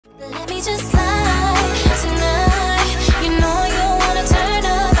just like tonight. You know you wanna turn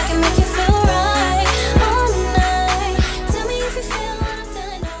up, I can make you feel right all night. Tell me if you feel what I'm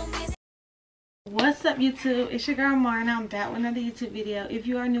feeling, no. What's up, YouTube? It's your girl Marii, and I'm back with another YouTube video. If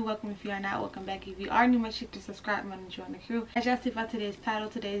you are new, welcome. If you are not, welcome back. If you are new, make sure to subscribe and join the crew. As y'all see by today's title,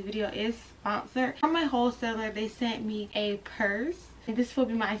 today's video is sponsored from my wholesaler. They sent me a purse, and this will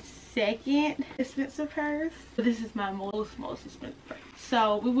be my second expensive purse, but this is my most expensive purse.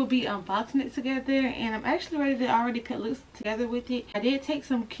 So we will be unboxing it together, and I'm actually ready to already put looks together with it. I did take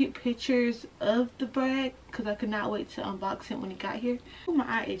some cute pictures of the bag because I could not wait to unbox it when it got here. Oh, my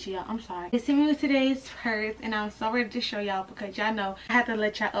eye itchy, y'all. I'm sorry. They sent me with today's purse, and I'm so ready to show y'all because y'all know I have to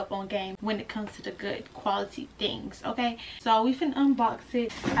let y'all up on game when it comes to the good quality things, okay? So we finna unbox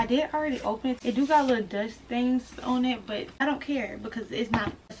it. I did already open it. It do got little dust things on it, but I don't care because it's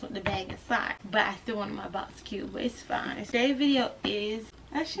not what the bag inside. But I still wanted my box cute, but it's fine. Today's video is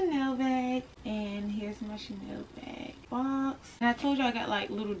a Chanel bag, and here's my Chanel bag box. And I told you I got like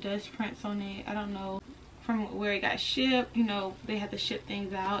little dust prints on it. I don't know from where it got shipped. You know, they had to ship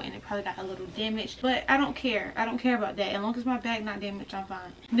things out and it probably got a little damaged, but I don't care. I don't care about that. As long as my bag not damaged, I'm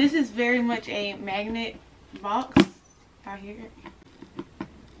fine. This is very much a magnet box. Out here,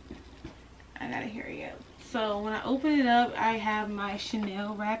 I gotta hurry up. So when I open it up, I have my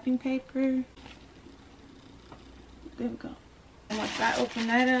Chanel wrapping paper. There we go. And once I open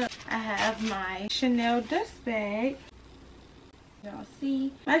that up, I have my Chanel dust bag. Y'all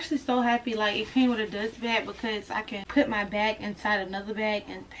see? I'm actually so happy like it came with a dust bag because I can put my bag inside another bag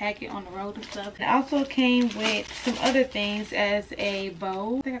and pack it on the road and stuff. It also came with some other things as a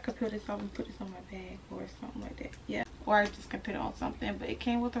bow. I think I could put this on and put this on my bag or something like that. Yeah. Or I just can put it on something. But it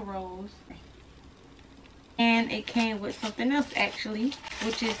came with a rose. And it came with something else actually,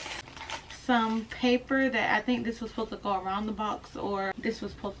 which is some paper that I think this was supposed to go around the box, or this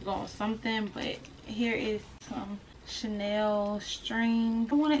was supposed to go on something. But here is some Chanel string.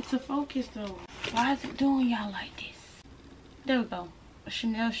 I want it to focus though. Why is it doing y'all like this? There we go. A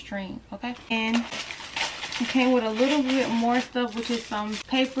Chanel string, okay? And it came with a little bit more stuff, which is some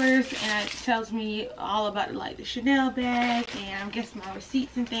papers, and it tells me all about like the Chanel bag, and I guess my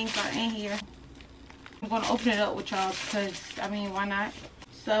receipts and things are in here. I'm going to open it up with y'all because, I mean, why not?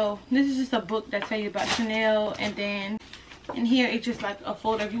 So, this is just a book that tells you about Chanel. And then, in here, it's just like a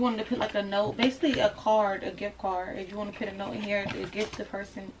folder. If you wanted to put like a note, basically a card, a gift card. If you want to put a note in here to give the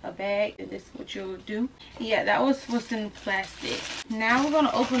person a bag, this is what you'll do. Yeah, that was what's in plastic. Now, we're going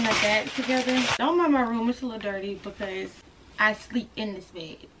to open the bag together. Don't mind my room. It's a little dirty because I sleep in this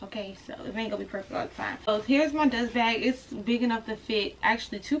bed, okay? So it ain't gonna be perfect all the time. So here's my dust bag. It's big enough to fit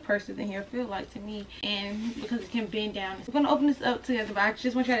actually 2 purses in here, feel like to me, and because it can bend down. We're gonna open this up together, but I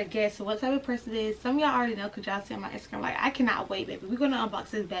just want y'all to guess what type of purse it is. Some of y'all already know because y'all see on my Instagram. Like, I cannot wait, baby. We're gonna unbox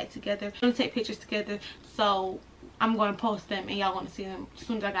this bag together. We're gonna take pictures together. So I'm gonna post them and y'all want to see them as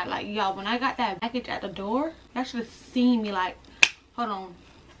soon as I got, like, y'all, when I got that package at the door, y'all should have seen me like, hold on,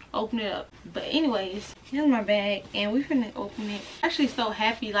 open it up. But anyways, here's my bag and we finna open it. Actually so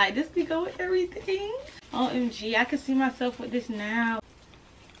happy, like this be go with everything. OMG, I can see myself with this now.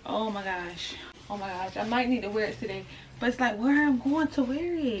 Oh my gosh, oh my gosh, I might need to wear it today, but it's like where I'm going to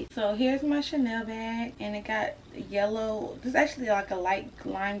wear it. So here's my Chanel bag, and it got yellow. This is actually like a light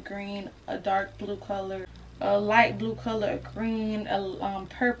lime green, a dark blue color, a light blue color, a green, a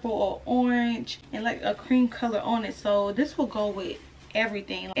purple or orange, and like a cream color on it. So this will go with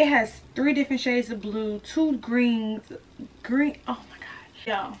everything. It has 3 different shades of blue, 2 greens, green. Oh my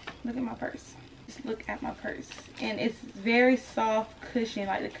god, y'all, look at my purse. Just look at my purse, and it's very soft cushion.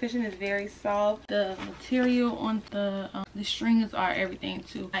 Like the cushion is very soft. The material on the strings are everything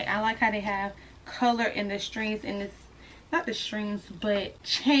too. Like, I like how they have color in the strings, and it's not the strings, but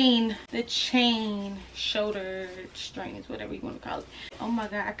the chain shoulder strings, whatever you want to call it. Oh my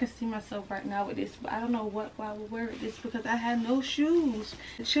god, I can see myself right now with this, but I don't know what I would wear with this because I have no shoes.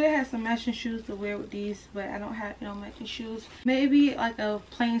 I should have had some matching shoes to wear with these, but I don't have no matching shoes. Maybe like a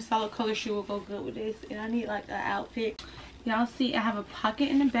plain solid color shoe will go good with this, and I need like an outfit. Y'all see I have a pocket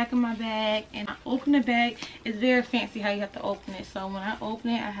in the back of my bag, and I open the bag. It's very fancy how you have to open it. So when I open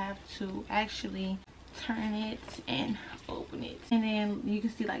it, I have to actually turn it and open it, and then you can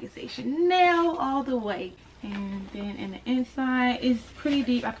see like it says Chanel all the way. And then in the inside, it's pretty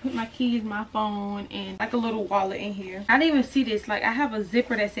deep. I can put my keys, my phone, and like a little wallet in here. I didn't even see this. Like, I have a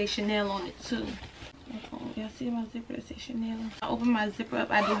zipper that says Chanel on it too. Y'all see my zipper that says Chanel? I open my zipper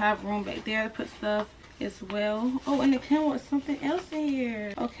up. I do have room back there to put stuff as well. Oh, and it came with something else in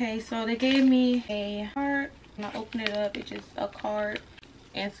here. Okay, so they gave me a card. When I open it up, it's just a card.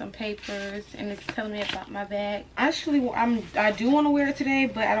 and some papers, and it's telling me about my bag. Actually, I do want to wear it today,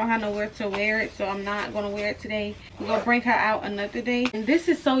 but I don't have nowhere to wear it, so I'm not going to wear it today. We're going to bring her out another day. And this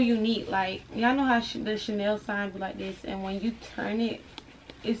is so unique. Like, y'all know how the Chanel sign be like this, and when you turn it,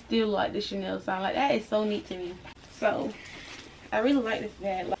 it's still like the Chanel sign. Like, that is so neat to me. So I really like this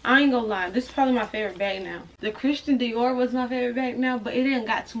bag. Like, I ain't gonna lie, this is probably my favorite bag now. The Christian Dior was my favorite bag now, but it didn't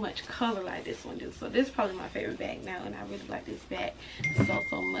got too much color like this one do. So this is probably my favorite bag now, and I really like this bag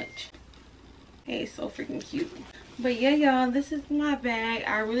so much. Hey, it's so freaking cute. But yeah, y'all, this is my bag.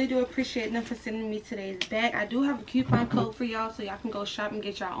 I really do appreciate them for sending me today's bag. I do have a coupon code for y'all, so y'all can go shop and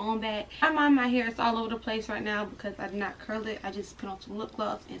get your own bag. I mind my hair, it's all over the place right now because I did not curl it. I just put on some lip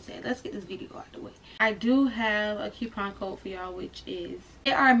gloss and said, let's get this video out the way. I do have a coupon code for y'all, which is,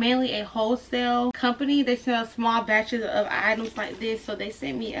 they are mainly a wholesale company. They sell small batches of items like this, so they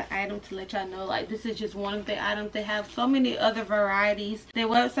sent me an item to let y'all know, like, this is just one of the items. They have so many other varieties. Their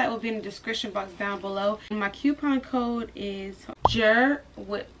website will be in the description box down below, and my coupon code is JER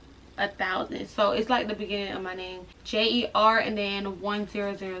with 1000. So it's like the beginning of my name, JER, and then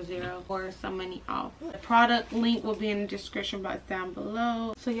 1000 for some money off. The product link will be in the description box down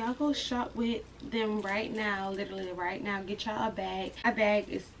below, so y'all go shop with them right now, literally right now. Get y'all a bag. My bag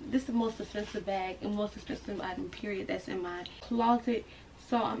is, this is the most expensive bag and most expensive item period that's in my closet.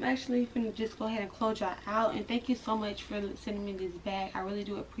 So I'm actually gonna just go ahead and close y'all out, and thank you so much for sending me this bag. I really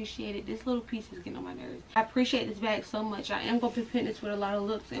do appreciate it. This little piece is getting on my nerves. I appreciate this bag so much. I am gonna be putting this with a lot of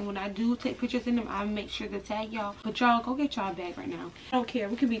looks, and when I do take pictures in them, I'll make sure to tag y'all. But y'all go get y'all a bag right now. I don't care,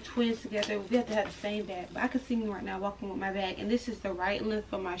 we could be twins together, we have to have the same bag, but I can see me right now walking with my bag, and this is the right length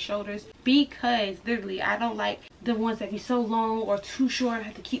for my shoulders, because literally I don't like the ones that be so long or too short. I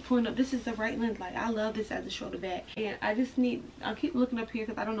have to keep pulling up. This is the right length. Like, I love this as a shoulder bag, and I just need, I'll keep looking up here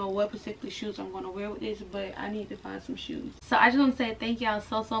because I don't know what particular shoes I'm going to wear with this, but I need to find some shoes. So I just want to say thank y'all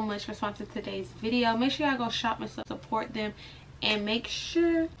so much for sponsoring today's video. Make sure y'all go shop and support them, and make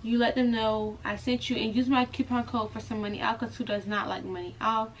sure you let them know I sent you, and use my coupon code for some money off, because who does not like money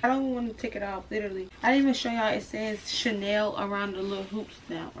off? I don't want to take it off, literally. I didn't even show y'all, it says Chanel around the little hoops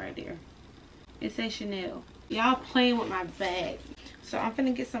down right there. It says Chanel. Y'all playing with my bag. So I'm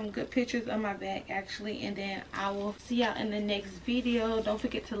gonna get some good pictures of my bag actually, and then I will see y'all in the next video. Don't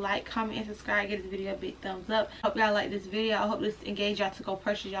forget to like, comment, and subscribe. Give this video a big thumbs up. Hope y'all like this video. I hope this engage y'all to go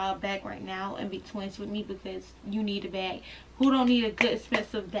purchase y'all a bag right now and be twins with me, because you need a bag. Who don't need a good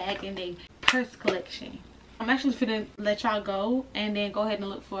expensive bag in their purse collection? I'm actually gonna let y'all go and then go ahead and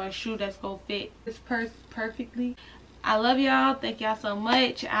look for a shoe that's gonna fit this purse perfectly. I love y'all. Thank y'all so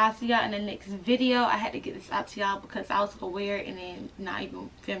much. I'll see y'all in the next video. I had to get this out to y'all because I was gonna wear it and then not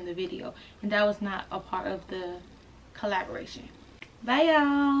even film the video, and that was not a part of the collaboration. Bye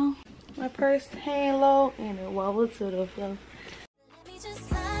y'all. My purse hang low and it wobbled to the floor.